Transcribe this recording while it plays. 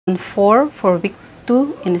4 for week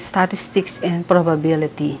 2 in statistics and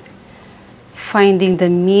probability. Finding the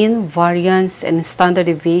mean, variance, and standard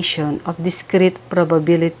deviation of discrete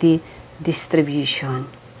probability distribution.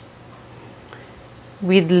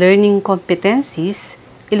 With learning competencies,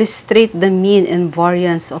 illustrate the mean and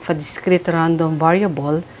variance of a discrete random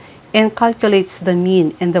variable and calculates the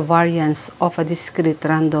mean and the variance of a discrete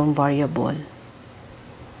random variable.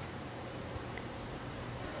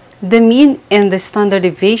 The mean and the standard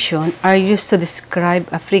deviation are used to describe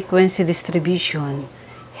a frequency distribution.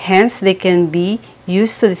 Hence, they can be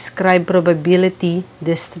used to describe probability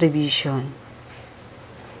distribution.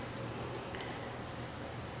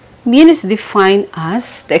 Mean is defined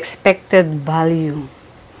as the expected value,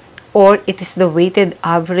 or it is the weighted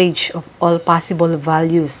average of all possible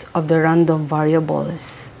values of the random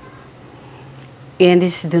variables. And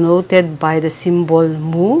is denoted by the symbol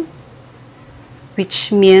mu,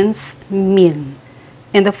 which means mean.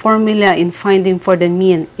 And the formula in finding for the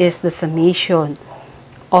mean is the summation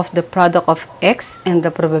of the product of x and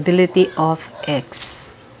the probability of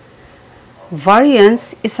x.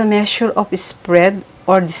 Variance is a measure of spread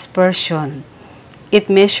or dispersion. It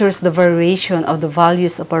measures the variation of the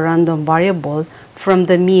values of a random variable from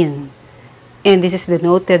the mean, and this is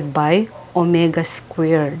denoted by omega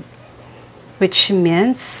squared, which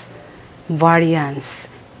means variance.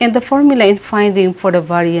 And the formula in finding for the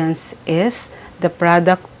variance is the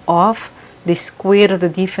product of the square root of the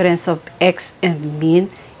difference of x and mean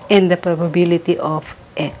and the probability of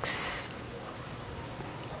x.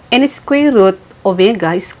 And square root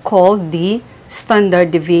omega is called the standard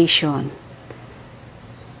deviation.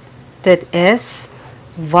 That is,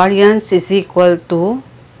 variance is equal to,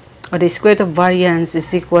 or the square root of variance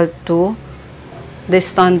is equal to the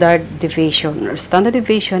standard deviation, or standard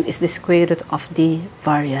deviation is the square root of the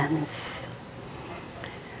variance.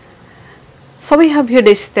 So we have here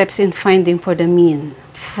the steps in finding for the mean.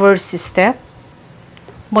 First step,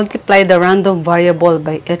 multiply the random variable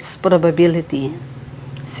by its probability.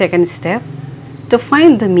 Second step, to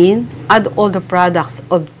find the mean, add all the products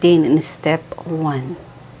obtained in step 1.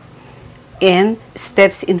 And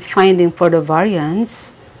steps in finding for the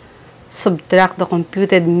variance, subtract the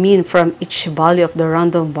computed mean from each value of the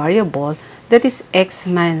random variable, that is x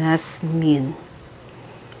minus mean.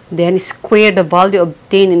 Then square the value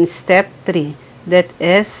obtained in step 3, that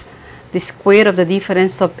is the square of the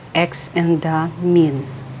difference of x and the mean.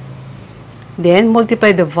 Then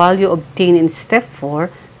multiply the value obtained in step 4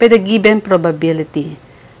 by the given probability,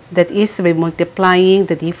 that is by multiplying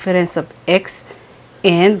the difference of x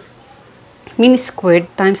and mean squared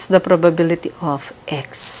times the probability of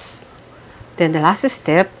x. Then the last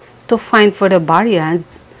step, to find for the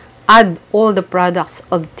variance, add all the products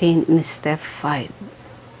obtained in step 5.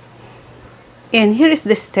 And here is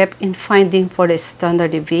the step in finding for the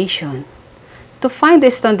standard deviation. To find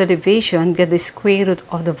the standard deviation, get the square root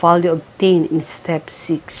of the value obtained in step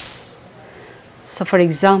 6. So for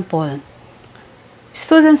example,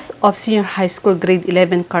 students of senior high school grade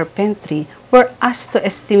 11 carpentry were asked to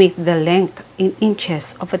estimate the length in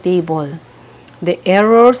inches of a table. The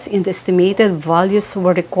errors in the estimated values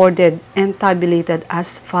were recorded and tabulated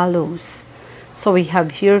as follows. So we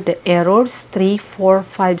have here the errors 3, 4,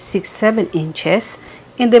 5, 6, 7 inches,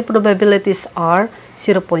 and the probabilities are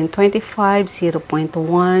 0.25,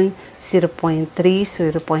 0.1, 0.3,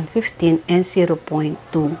 0.15, and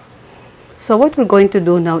 0.2. So what we're going to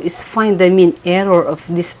do now is find the mean error of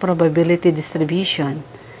this probability distribution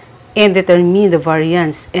and determine the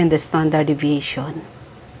variance and the standard deviation.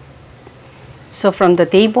 So from the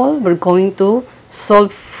table, we're going to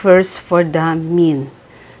solve first for the mean.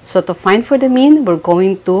 So to find for the mean, we're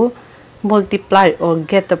going to multiply or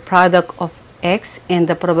get the product of x and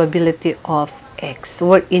the probability of x,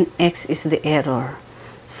 wherein x is the error.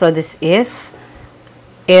 So this is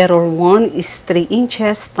error 1 is 3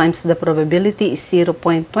 inches times the probability is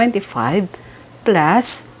 0.25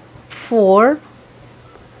 plus 4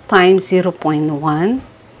 times 0.1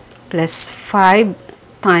 plus 5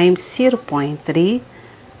 times 0.3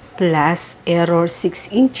 plus error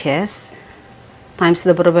 6 inches times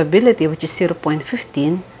the probability, which is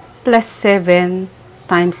 0.15, plus 7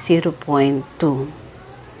 times 0.2.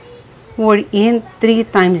 Wherein 3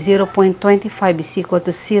 times 0.25 is equal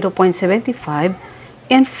to 0.75,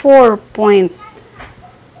 and 4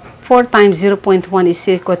 times 0.1 is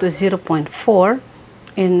equal to 0.4,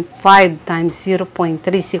 and 5 times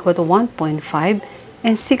 0.3 is equal to 1.5,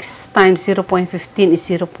 and 6 times 0.15 is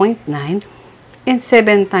 0.9, and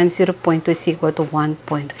 7 times 0.2 is equal to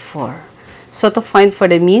 1.4. So to find for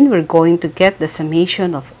the mean, we're going to get the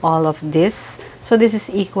summation of all of this. So this is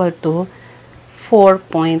equal to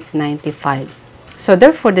 4.95. So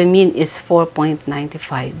therefore, the mean is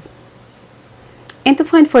 4.95. And to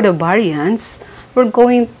find for the variance, we're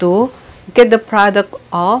going to get the product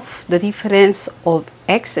of the difference of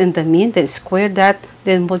x and the mean, then square that,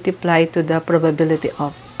 then multiply to the probability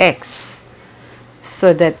of x.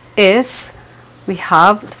 So that is, we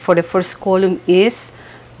have for the first column is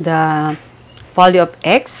the value of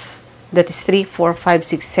x, that is 3, 4, 5,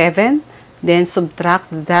 6, 7. Then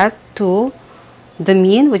subtract that to the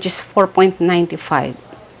mean, which is 4.95.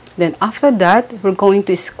 Then after that, we're going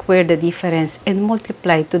to square the difference and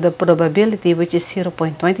multiply to the probability, which is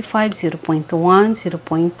 0.25, 0.1,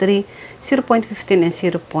 0.3, 0.15, and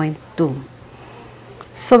 0.2.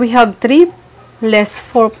 So we have 3 less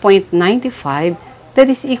 4.95, that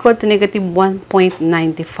is equal to negative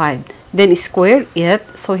 1.95. Then square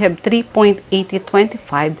it, so we have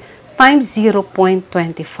 3.8025 times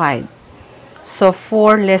 0.25. So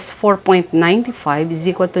 4 less 4.95 is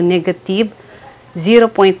equal to negative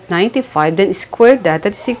 0.95, then square that,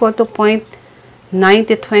 that is equal to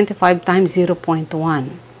 0.9025 times 0.1.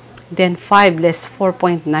 Then 5 less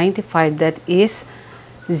 4.95, that is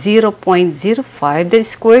 0.05, then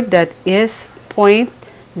square that is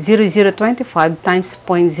 0.0025 times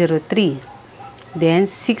 0.03. Then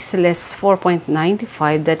 6 less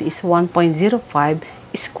 4.95, that is 1.05,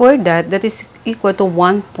 square that, that is equal to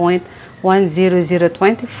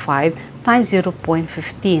 1.10025 times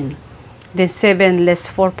 0.15. Then 7 less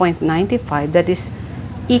 4.95, that is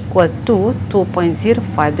equal to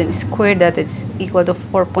 2.05, then square that, is equal to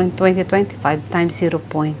 4.2025 times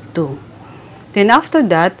 0.2. Then after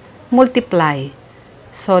that, multiply.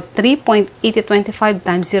 So 3.8025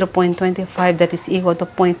 times 0.25, that is equal to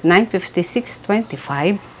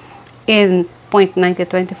 0.95625, and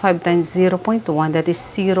 0.9025 times 0.1, that is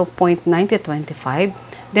 0.9025.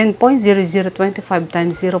 Then 0.0025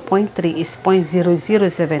 times 0.3 is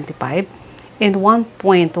 0.0075, and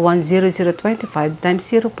 1.10025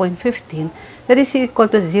 times 0.15, that is equal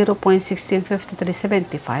to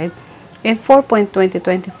 0.165375, and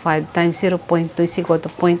 4.2025 times 0.2 is equal to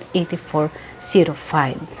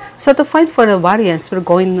 0.8405. So to find for the variance, we're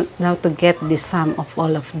going now to get the sum of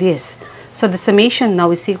all of this. So the summation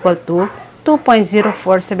now is equal to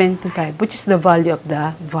 2.0475, which is the value of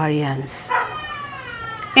the variance.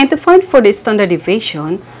 And to find for the standard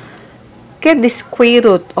deviation, get the square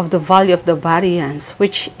root of the value of the variance,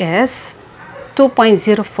 which is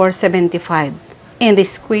 2.0475. And the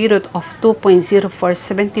square root of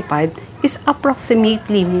 2.0475 is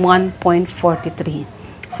approximately 1.43.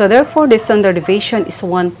 So therefore, the standard deviation is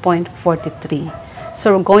 1.43.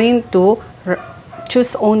 So we're going to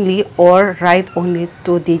choose only or write only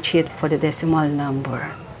 2 digits for the decimal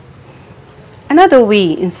number. Another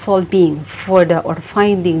way in solving for the or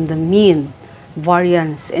finding the mean,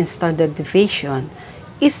 variance, and standard deviation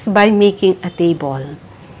is by making a table.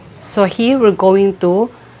 So here we're going to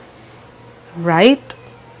write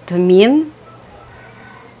the mean,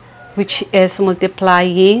 which is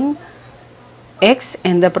multiplying x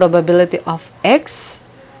and the probability of x,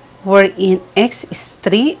 wherein x is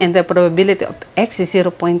 3 and the probability of x is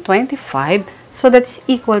 0.25, so that's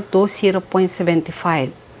equal to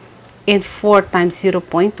 0.75. And 4 times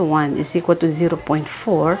 0.1 is equal to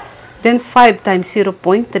 0.4. Then 5 times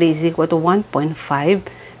 0.3 is equal to 1.5.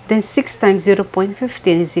 Then 6 times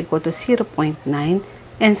 0.15 is equal to 0.9.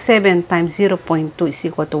 And 7 times 0.2 is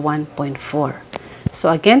equal to 1.4. So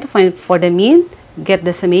again, to find for the mean, get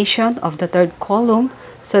the summation of the third column.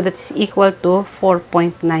 So that's equal to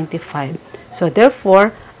 4.95. So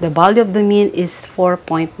therefore, the value of the mean is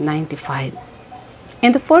 4.95.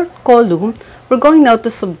 In the fourth column, we're going now to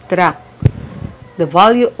subtract the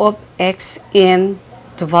value of x and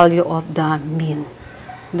the value of the mean.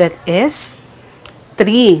 That is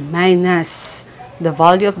 3 minus the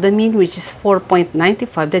value of the mean, which is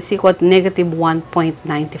 4.95. That's equal to negative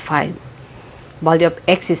 1.95. Value of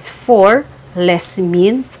x is 4 less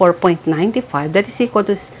mean 4.95. That is equal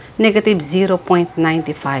to negative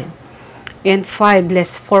 0.95. And 5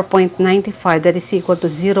 less 4.95. That is equal to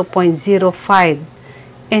 0.05.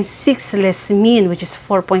 And 6 less mean, which is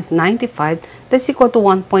 4.95, that's equal to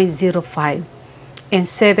 1.05. And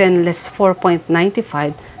 7 less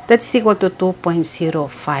 4.95, that's equal to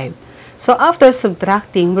 2.05. So after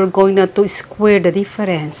subtracting, we're going now to square the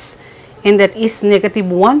difference. And that is negative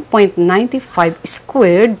 1.95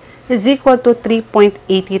 squared is equal to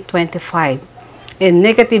 3.8025. And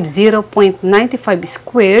negative 0.95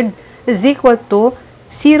 squared is equal to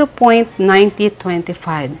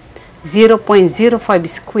 0.9025. 0.05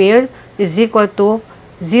 squared is equal to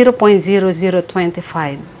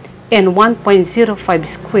 0.0025, and 1.05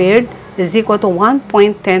 squared is equal to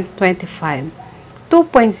 1.1025.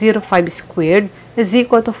 2.05 squared is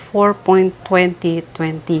equal to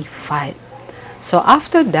 4.2025. So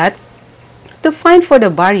after that, to find for the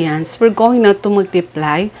variance, we're going now to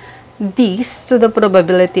multiply this to the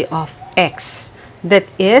probability of x. That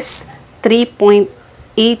is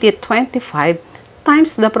 3.8025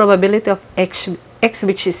 times the probability of x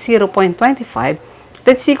which is 0.25.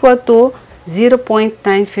 That's equal to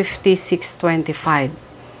 0.95625.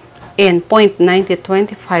 And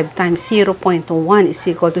 0.9025 times 0.1 is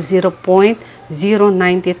equal to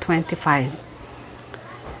 0.09025.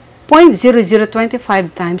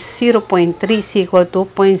 0.0025 times 0.3 is equal to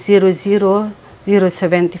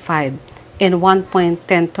 0.00075. And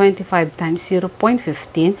 1.1025 times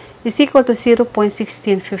 0.15 is equal to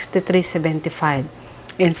 0.165375.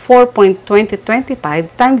 And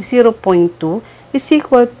 4.2025 times 0.2 is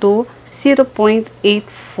equal to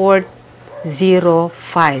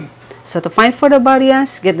 0.8405. So to find for the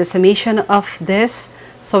variance, get the summation of this.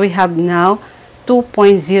 So we have now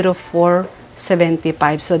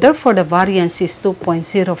 2.0475. So therefore the variance is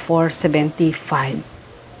 2.0475.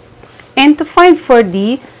 And to find for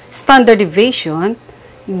the standard deviation,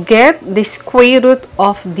 get the square root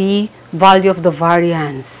of the value of the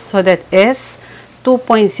variance. So that is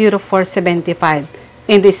 2.0475.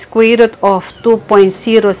 And the square root of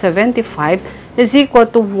 2.075 is equal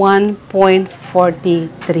to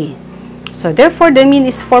 1.43. So therefore the mean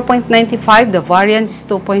is 4.95, the variance is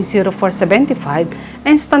 2.0475,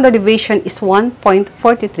 and standard deviation is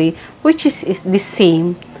 1.43, which is the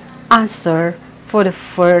same answer for the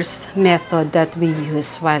first method that we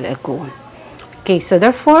used a while ago. Okay, so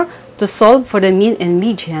therefore, to solve for the mean and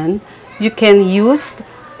median, you can use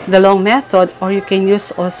the long method or you can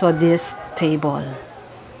use also this table.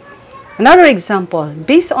 Another example,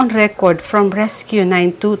 based on record from Rescue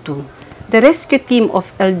 922, the rescue team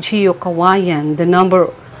of LGU Kawayan, the number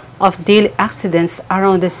of daily accidents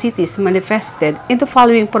around the city is manifested in the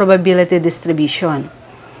following probability distribution.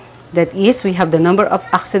 That is, we have the number of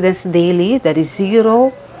accidents daily, that is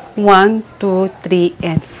 0, 1, 2, 3,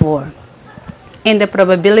 and 4. And the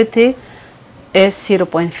probability is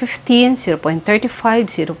 0.15, 0.35,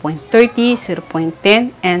 0.30,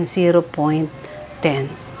 0.10, and 0.10.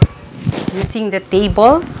 Using the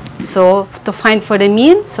table, so to find for the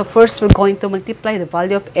mean, so first we're going to multiply the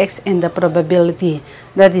value of x and the probability.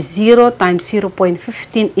 That is 0 times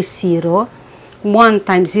 0.15 is 0. 1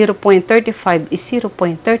 times 0.35 is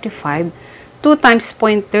 0.35. 2 times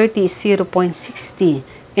 0.30 is 0.60.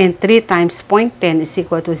 And 3 times 0.10 is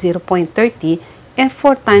equal to 0.30. And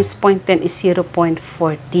 4 times 0.10 is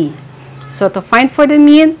 0.40. So to find for the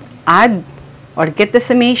mean, add or get the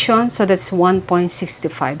summation, so that's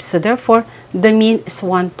 1.65. So therefore, the mean is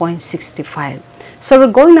 1.65. So we're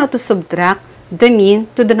going now to subtract the mean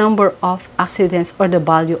to the number of accidents or the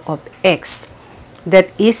value of x.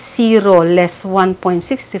 That is 0 less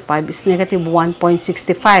 1.65 is negative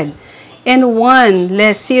 1.65. And 1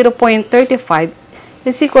 less 0.35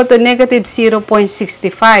 is equal to negative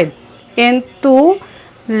 0.65. And 2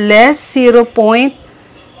 less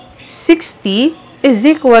 0.60 is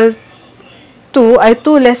equal to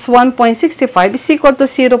 2 less 1.65 is equal to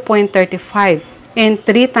 0.35. And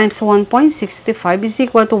 3 times 1.65 is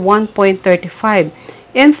equal to 1.35.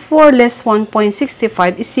 And 4 less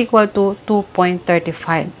 1.65 is equal to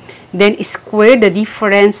 2.35. Then square the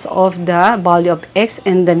difference of the value of x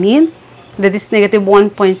and the mean. That is negative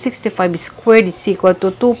 1.65 squared is equal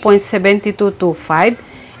to 2.7225.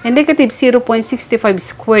 And negative 0.65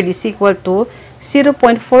 squared is equal to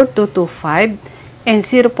 0.4225. And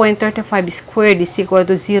 0.35 squared is equal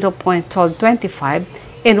to 0.1225.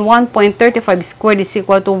 And 1.35 squared is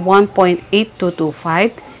equal to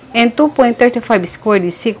 1.8225. And 2.35 squared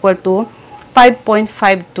is equal to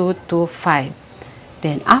 5.5225.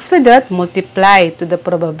 Then after that, multiply to the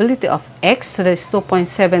probability of x, so that is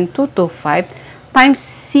 2.7225 times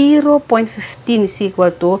 0.15 is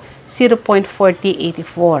equal to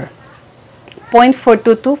 0.4084.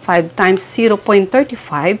 0.4225 times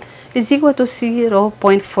 0.35 is equal to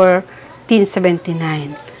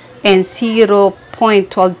 0.1479. And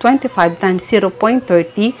 0.1225 times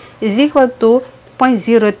 0.30 is equal to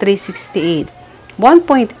 0.0368.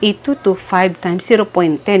 1.8225 times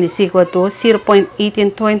 0.10 is equal to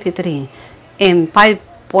 0.1823. And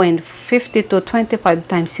 5.5225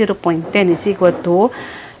 times 0.10 is equal to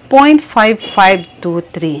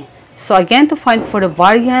 0.5523. So again, to find for the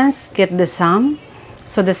variance, get the sum.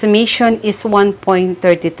 So the summation is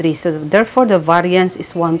 1.33. So therefore, the variance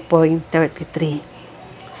is 1.33.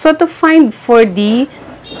 So to find for the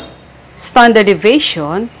standard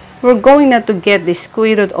deviation, we're going now to get the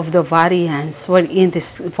square root of the variance, wherein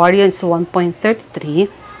this variance 1.33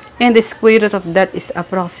 and the square root of that is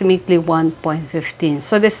approximately 1.15.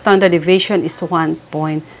 So the standard deviation is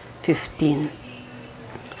 1.15.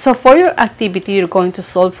 So for your activity, you're going to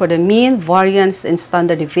solve for the mean, variance, and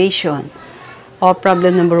standard deviation. Or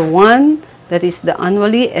problem number 1, that is the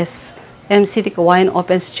annually as MCTY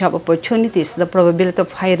opens job opportunities, the probability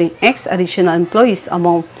of hiring X additional employees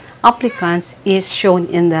among applicants is shown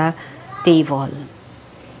in the table.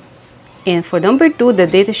 And for number 2, the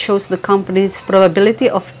data shows the company's probability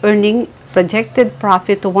of earning projected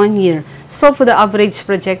profit 1 year. So for the average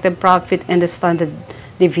projected profit and the standard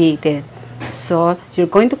deviated. So you're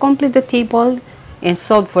going to complete the table and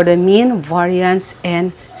solve for the mean, variance,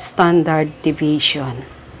 and standard deviation.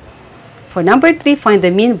 For number 3, find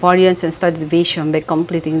the mean, variance, and standard deviation by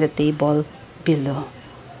completing the table below.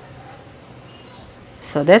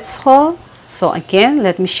 So that's all. So again,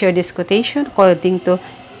 let me share this quotation according to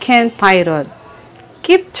Ken Pyrot.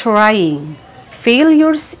 Keep trying.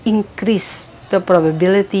 Failures increase the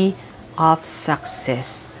probability of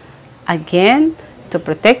success. Again, to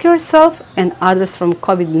protect yourself and others from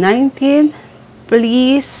COVID-19,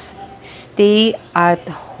 please stay at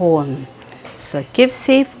home. So keep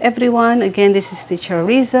safe, everyone. Again, this is Teacher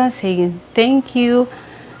Riza saying thank you.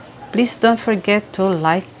 Please don't forget to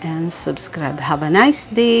like and subscribe. Have a nice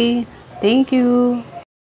day. Thank you.